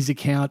wrote his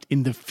account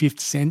in the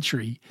 5th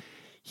century.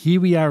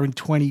 Here we are in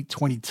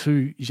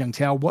 2022, Zheng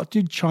Tao. What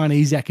do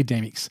Chinese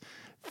academics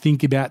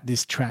think about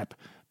this trap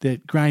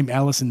that Graham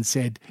Allison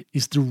said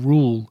is the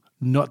rule,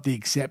 not the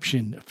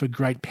exception, for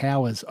great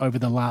powers over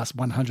the last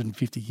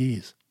 150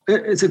 years?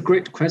 It's a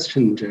great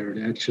question,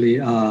 Jared, actually.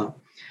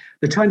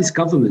 The Chinese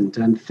government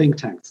and think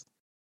tanks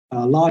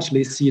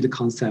largely see the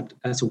concept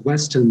as a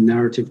Western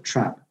narrative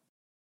trap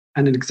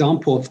and an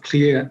example of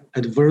clear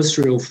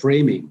adversarial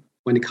framing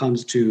when it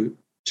comes to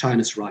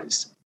China's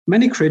rise.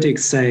 Many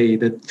critics say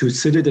that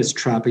Thucydides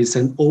trap is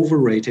an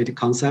overrated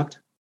concept,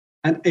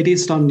 and it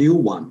is not a new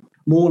one,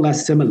 more or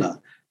less similar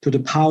to the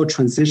power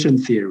transition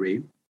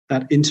theory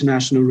that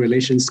international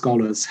relations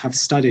scholars have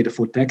studied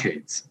for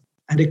decades.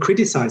 And they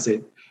criticize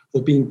it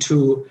for being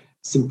too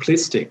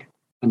simplistic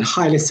and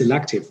highly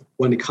selective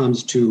when it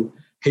comes to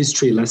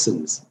history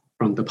lessons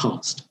from the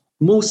past.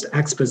 most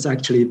experts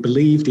actually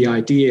believe the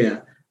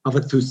idea of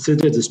a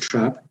Thucydides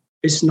trap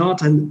is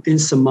not an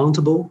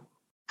insurmountable,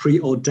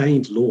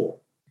 preordained law.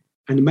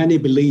 And many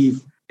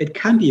believe it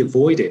can be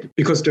avoided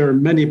because there are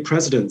many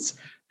precedents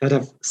that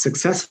have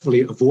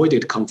successfully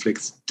avoided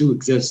conflicts do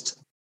exist.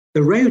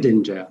 The real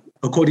danger,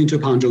 according to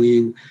Pang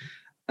Zhongying,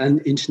 an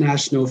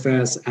international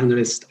affairs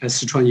analyst at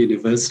Sichuan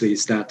University,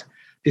 is that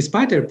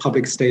despite their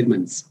public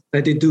statements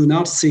that they do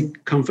not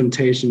seek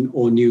confrontation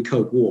or new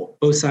Cold War,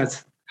 both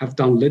sides have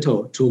done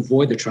little to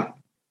avoid the trap.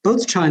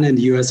 Both China and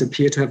the US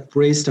appear to have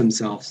braced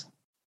themselves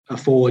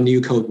for a new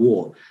Cold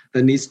War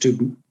that needs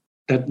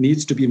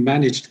to be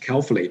managed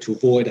carefully to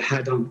avoid a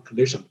head-on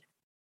collision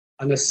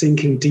and a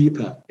sinking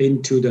deeper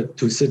into the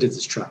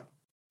Thucydides trap,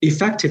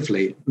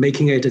 effectively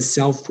making it a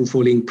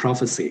self-fulfilling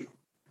prophecy.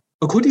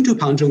 According to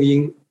Pang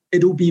Zhongying,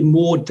 it will be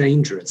more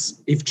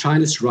dangerous if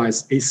China's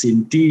rise is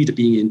indeed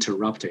being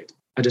interrupted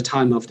at the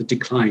time of the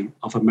decline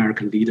of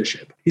American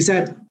leadership. He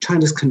said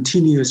China's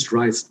continuous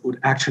rise would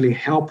actually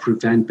help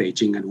prevent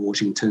Beijing and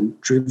Washington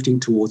drifting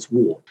towards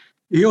war.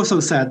 He also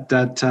said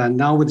that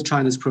now with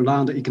China's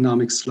prolonged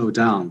economic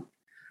slowdown,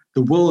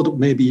 the world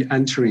may be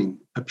entering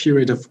a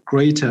period of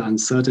greater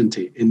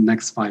uncertainty in the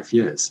next 5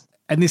 years.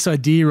 And this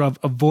idea of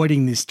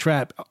avoiding this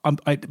trap,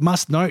 I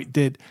must note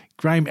that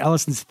Graham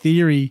Allison's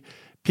theory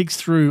picks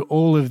through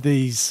all of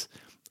these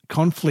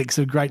conflicts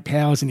of great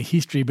powers in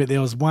history, but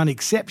there was one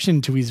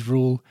exception to his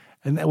rule,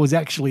 and that was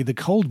actually the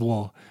Cold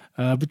War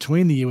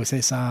between the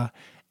USSR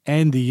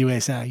and the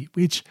USA,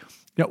 which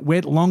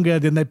went longer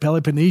than the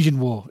Peloponnesian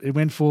War. It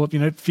went for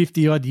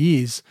 50-odd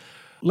years.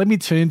 Let me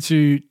turn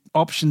to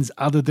options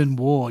other than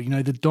war.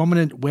 The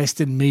dominant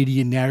Western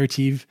media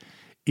narrative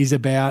is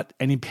about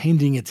an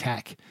impending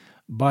attack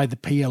by the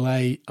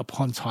PLA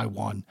upon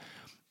Taiwan.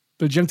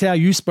 But Zheng Tao,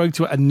 you spoke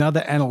to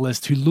another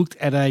analyst who looked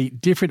at a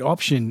different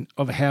option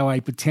of how a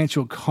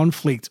potential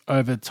conflict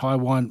over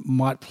Taiwan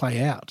might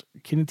play out.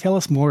 Can you tell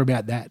us more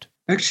about that?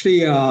 Actually,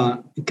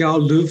 Gao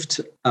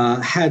Luft,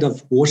 head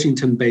of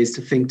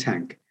Washington-based think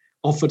tank,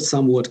 offered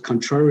somewhat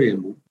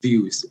contrarian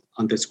views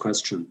on this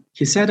question.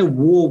 He said a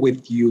war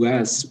with the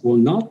US will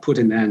not put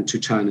an end to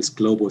China's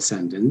global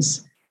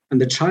ascendance, and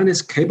that China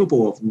is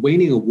capable of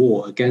winning a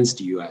war against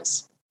the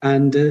US.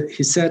 And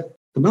he said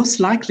the most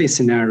likely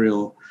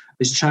scenario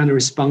is China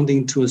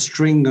responding to a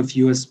string of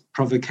US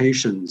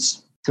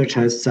provocations, such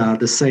as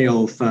the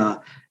sale of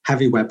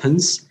heavy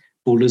weapons,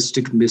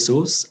 ballistic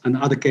missiles, and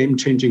other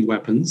game-changing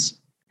weapons,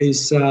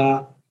 is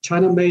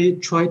China may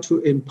try to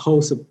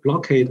impose a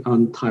blockade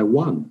on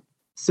Taiwan,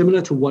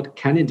 similar to what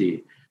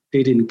Kennedy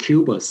did in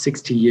Cuba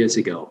 60 years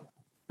ago,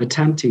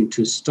 attempting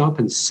to stop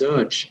and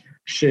search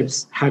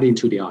ships heading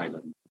to the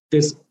island.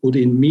 This would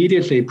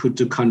immediately put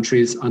the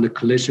countries on a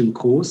collision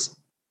course,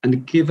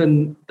 and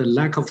given the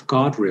lack of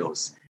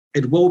guardrails,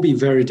 it will be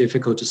very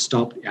difficult to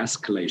stop the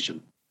escalation.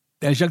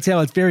 Now, Zheng Tao,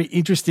 it's very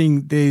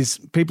interesting. There's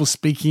people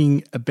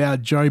speaking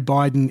about Joe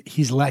Biden,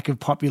 his lack of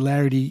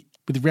popularity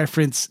with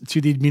reference to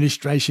the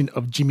administration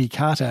of Jimmy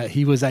Carter.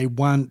 He was a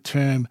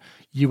one-term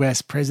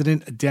US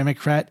president, a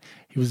Democrat.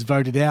 He was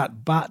voted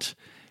out, but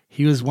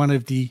he was one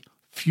of the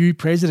few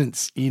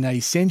presidents in a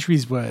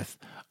century's worth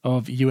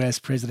of US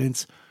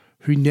presidents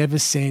who never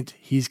sent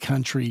his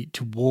country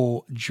to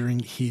war during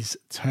his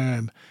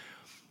term.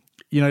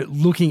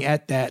 Looking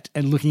at that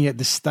and looking at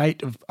the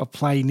state of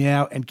play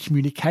now and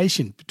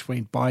communication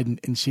between Biden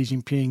and Xi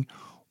Jinping,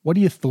 what are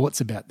your thoughts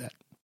about that?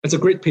 It's a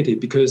great pity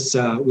because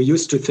we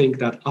used to think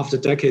that after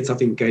decades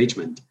of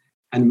engagement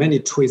and many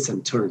twists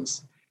and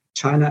turns,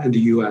 China and the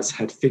US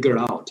had figured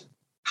out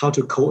how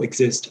to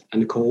coexist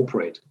and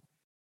cooperate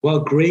while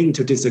agreeing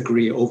to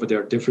disagree over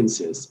their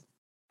differences,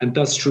 and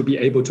thus should be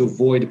able to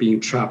avoid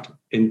being trapped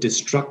in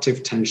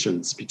destructive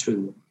tensions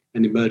between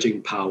an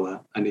emerging power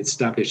and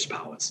established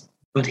powers.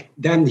 But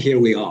then here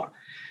we are.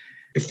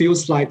 It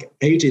feels like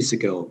ages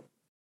ago,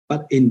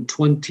 but in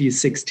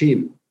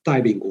 2016,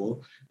 Dai Bingguo,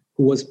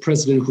 who was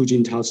President Hu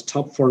Jintao's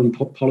top foreign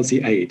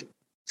policy aide,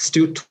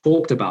 still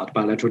talked about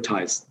bilateral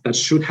ties that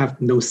should have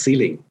no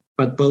ceiling,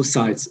 but both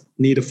sides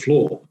need a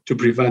floor to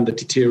prevent the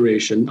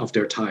deterioration of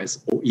their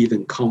ties or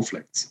even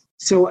conflicts.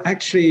 So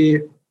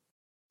actually,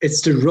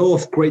 it's the role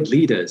of great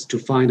leaders to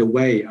find a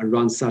way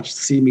around such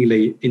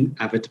seemingly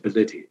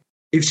inevitability.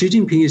 If Xi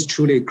Jinping is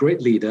truly a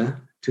great leader,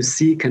 to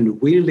seek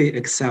and willingly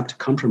accept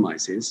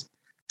compromises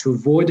to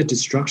avoid the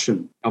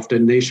destruction of the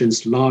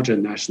nation's larger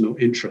national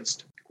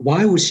interest,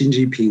 why would Xi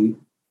Jinping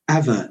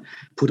ever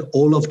put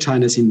all of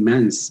China's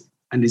immense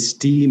and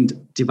esteemed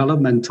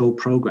developmental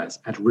progress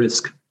at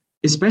risk,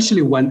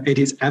 especially when it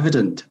is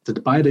evident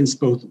that Biden is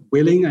both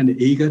willing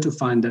and eager to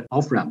find an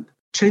off-ramp?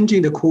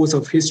 Changing the course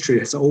of history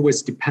has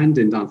always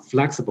depended on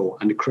flexible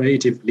and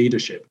creative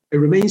leadership. It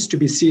remains to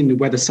be seen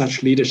whether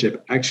such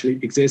leadership actually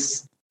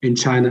exists in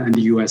China and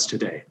the US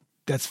today.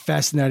 That's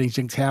fascinating,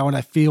 Zheng Tao, and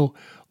I feel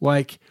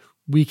like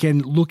we can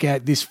look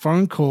at this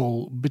phone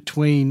call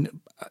between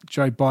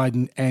Joe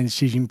Biden and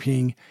Xi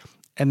Jinping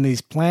and these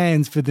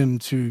plans for them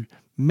to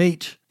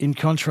meet in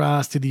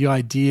contrast to the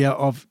idea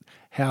of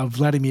how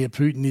Vladimir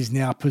Putin is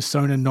now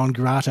persona non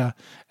grata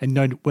and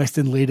no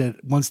Western leader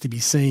wants to be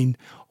seen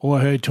or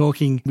heard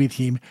talking with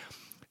him,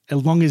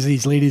 as long as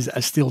these leaders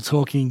are still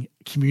talking,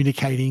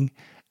 communicating,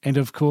 and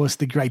of course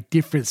the great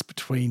difference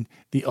between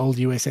the old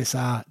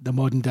USSR, the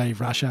modern day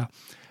Russia,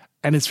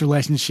 and its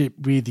relationship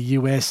with the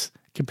US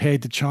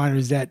compared to China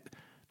is that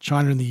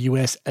China and the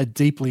US are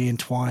deeply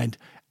entwined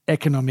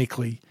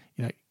economically,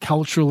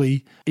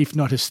 culturally, if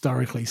not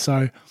historically.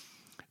 So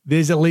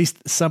there's at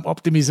least some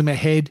optimism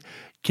ahead.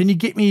 Can you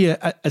get me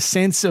a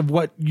sense of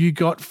what you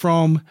got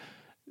from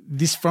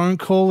this phone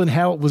call and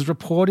how it was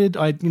reported?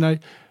 I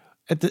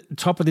at the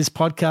top of this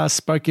podcast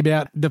spoke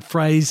about the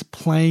phrase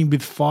playing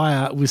with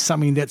fire was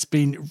something that's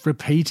been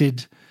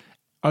repeated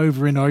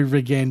over and over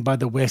again by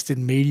the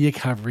Western media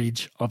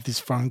coverage of this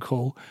phone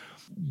call.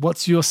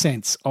 What's your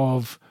sense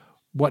of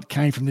what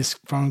came from this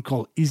phone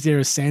call? Is there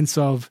a sense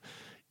of,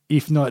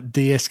 if not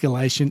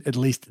de-escalation, at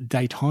least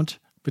détente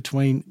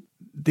between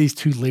these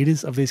two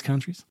leaders of these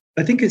countries?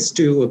 I think it's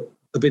still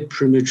a bit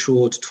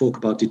premature to talk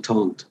about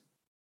détente,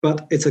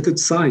 but it's a good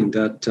sign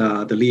that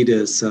the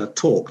leaders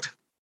talked.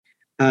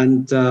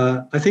 And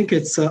I think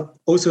it's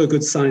also a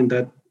good sign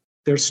that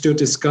they're still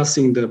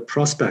discussing the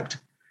prospect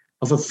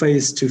of a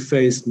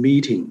face-to-face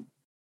meeting.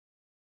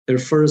 They're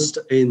first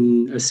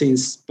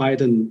since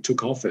Biden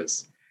took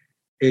office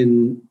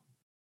in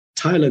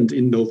Thailand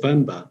in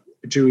November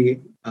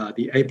during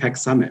the APEC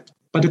summit.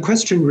 But the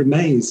question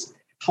remains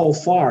how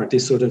far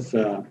this sort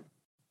of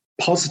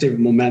positive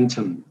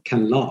momentum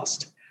can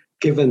last,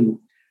 given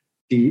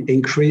the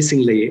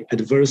increasingly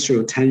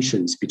adversarial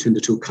tensions between the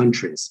two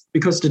countries.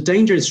 Because the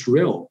danger is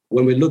real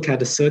when we look at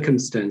the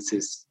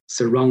circumstances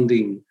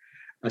surrounding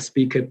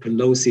Speaker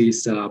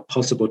Pelosi's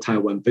possible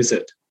Taiwan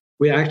visit.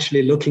 We're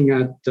actually looking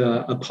at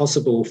a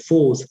possible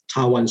fourth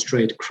Taiwan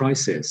Strait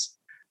crisis.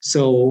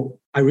 So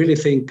I really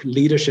think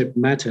leadership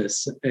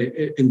matters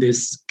in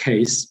this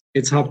case.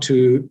 It's up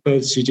to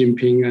both Xi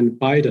Jinping and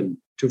Biden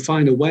to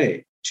find a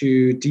way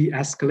to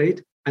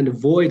de-escalate and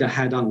avoid a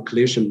head-on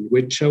collision,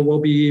 which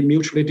will be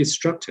mutually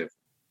destructive.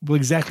 Well,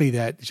 exactly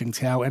that,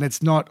 Jingtao. And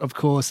it's not, of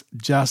course,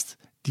 just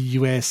the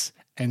US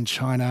and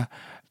China.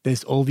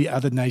 There's all the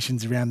other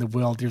nations around the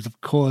world. There's, of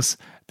course,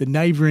 the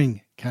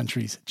neighboring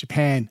countries,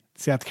 Japan,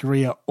 South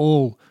Korea,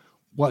 all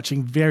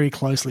watching very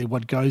closely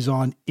what goes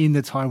on in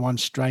the Taiwan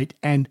Strait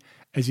and,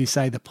 as you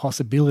say, the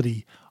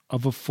possibility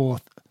of a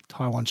fourth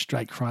Taiwan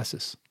Strait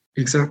crisis.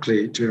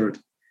 Exactly, Jared.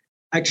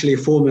 Actually,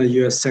 former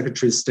US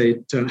Secretary of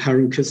State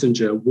Henry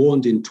Kissinger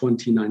warned in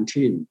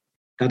 2019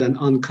 that an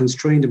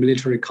unconstrained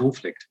military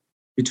conflict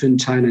between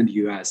China and the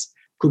US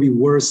could be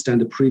worse than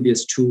the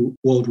previous two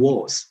world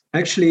wars.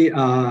 Actually,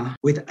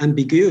 with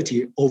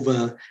ambiguity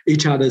over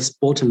each other's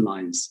bottom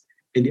lines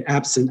in the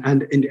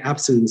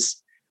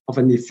absence of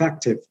an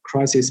effective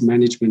crisis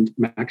management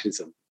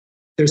mechanism,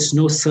 there's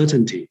no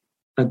certainty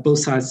that both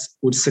sides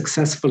would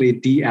successfully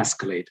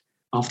de-escalate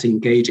after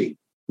engaging.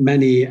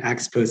 Many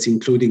experts,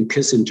 including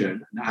Kissinger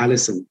and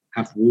Allison,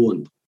 have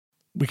warned.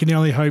 We can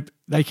only hope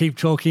they keep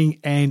talking,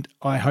 and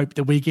I hope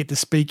that we get to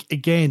speak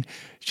again.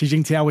 Xi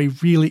Jingtao, we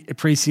really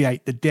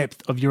appreciate the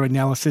depth of your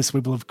analysis.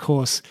 We will, of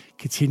course,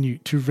 continue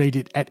to read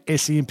it at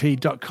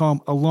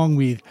scmp.com along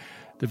with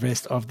the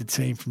rest of the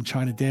team from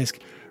China Desk.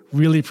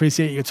 Really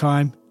appreciate your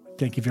time.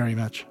 Thank you very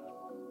much.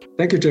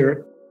 Thank you,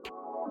 Jared.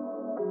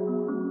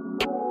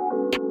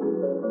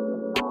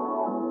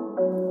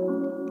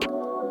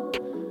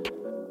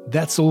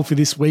 That's all for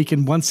this week.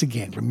 And once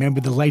again, remember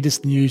the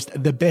latest news,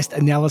 the best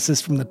analysis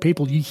from the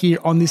people you hear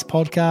on this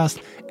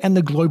podcast and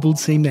the global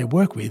team they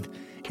work with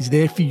is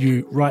there for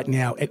you right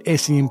now at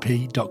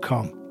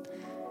scmp.com.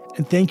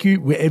 And thank you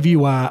wherever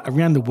you are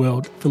around the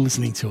world for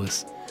listening to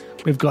us.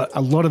 We've got a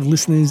lot of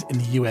listeners in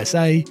the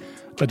USA,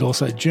 but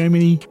also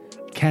Germany,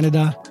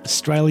 Canada,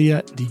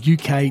 Australia, the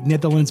UK,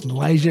 Netherlands,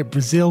 Malaysia,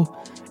 Brazil,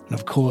 and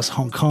of course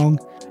Hong Kong.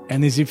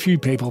 And there's a few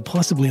people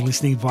possibly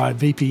listening via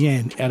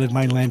VPN out of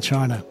mainland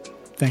China.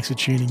 Thanks for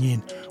tuning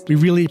in. We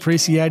really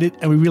appreciate it,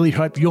 and we really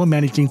hope you're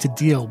managing to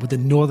deal with the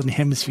Northern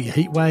Hemisphere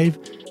heat wave,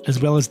 as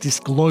well as this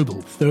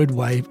global third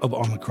wave of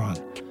Omicron.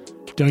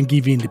 Don't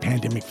give in to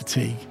pandemic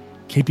fatigue.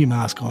 Keep your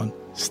mask on.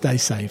 Stay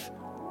safe.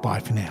 Bye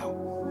for now.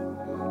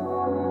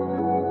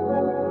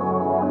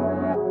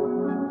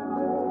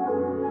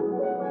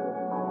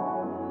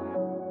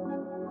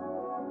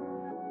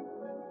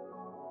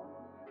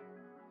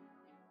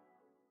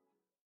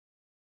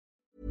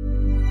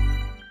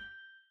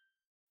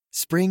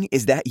 Spring,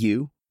 is that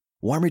you?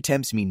 Warmer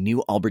temps mean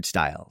new Allbirds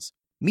styles.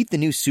 Meet the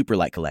new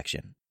Superlight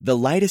collection, the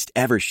lightest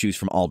ever shoes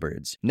from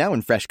Allbirds, now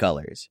in fresh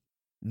colors.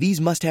 These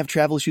must-have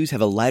travel shoes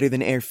have a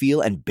lighter-than-air feel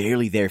and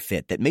barely there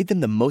fit that made them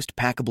the most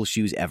packable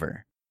shoes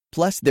ever.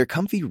 Plus, they're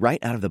comfy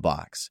right out of the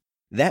box.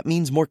 That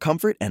means more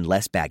comfort and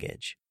less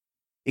baggage.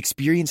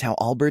 Experience how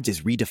Allbirds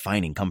is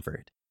redefining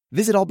comfort.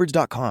 Visit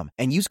allbirds.com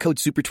and use code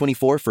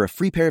SUPER24 for a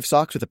free pair of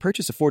socks with a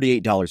purchase of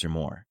 $48 or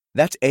more.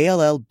 That's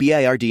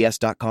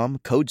ALLBIRDS.com,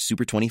 code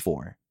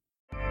SUPER24.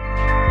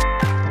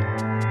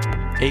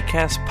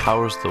 Acast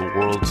powers the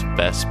world's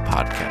best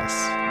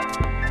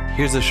podcasts.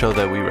 Here's a show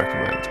that we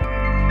recommend.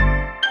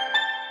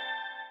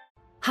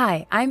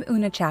 Hi, I'm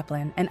Una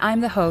Chaplin, and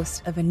I'm the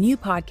host of a new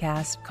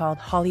podcast called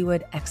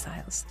Hollywood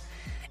Exiles.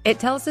 It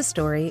tells the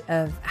story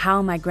of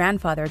how my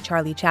grandfather,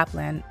 Charlie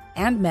Chaplin,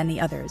 and many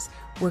others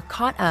were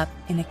caught up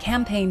in a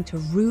campaign to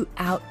root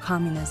out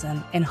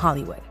communism in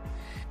Hollywood.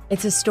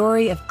 It's a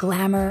story of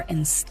glamour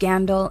and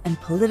scandal and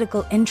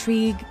political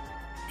intrigue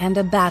and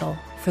a battle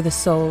for the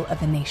soul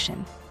of a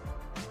nation.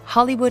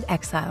 Hollywood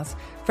Exiles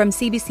from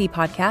CBC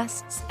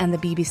Podcasts and the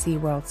BBC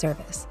World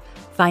Service.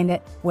 Find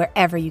it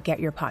wherever you get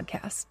your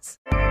podcasts.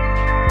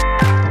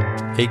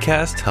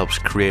 Acast helps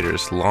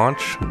creators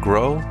launch,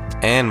 grow,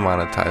 and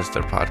monetize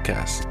their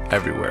podcasts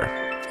everywhere.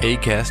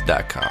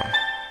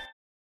 Acast.com.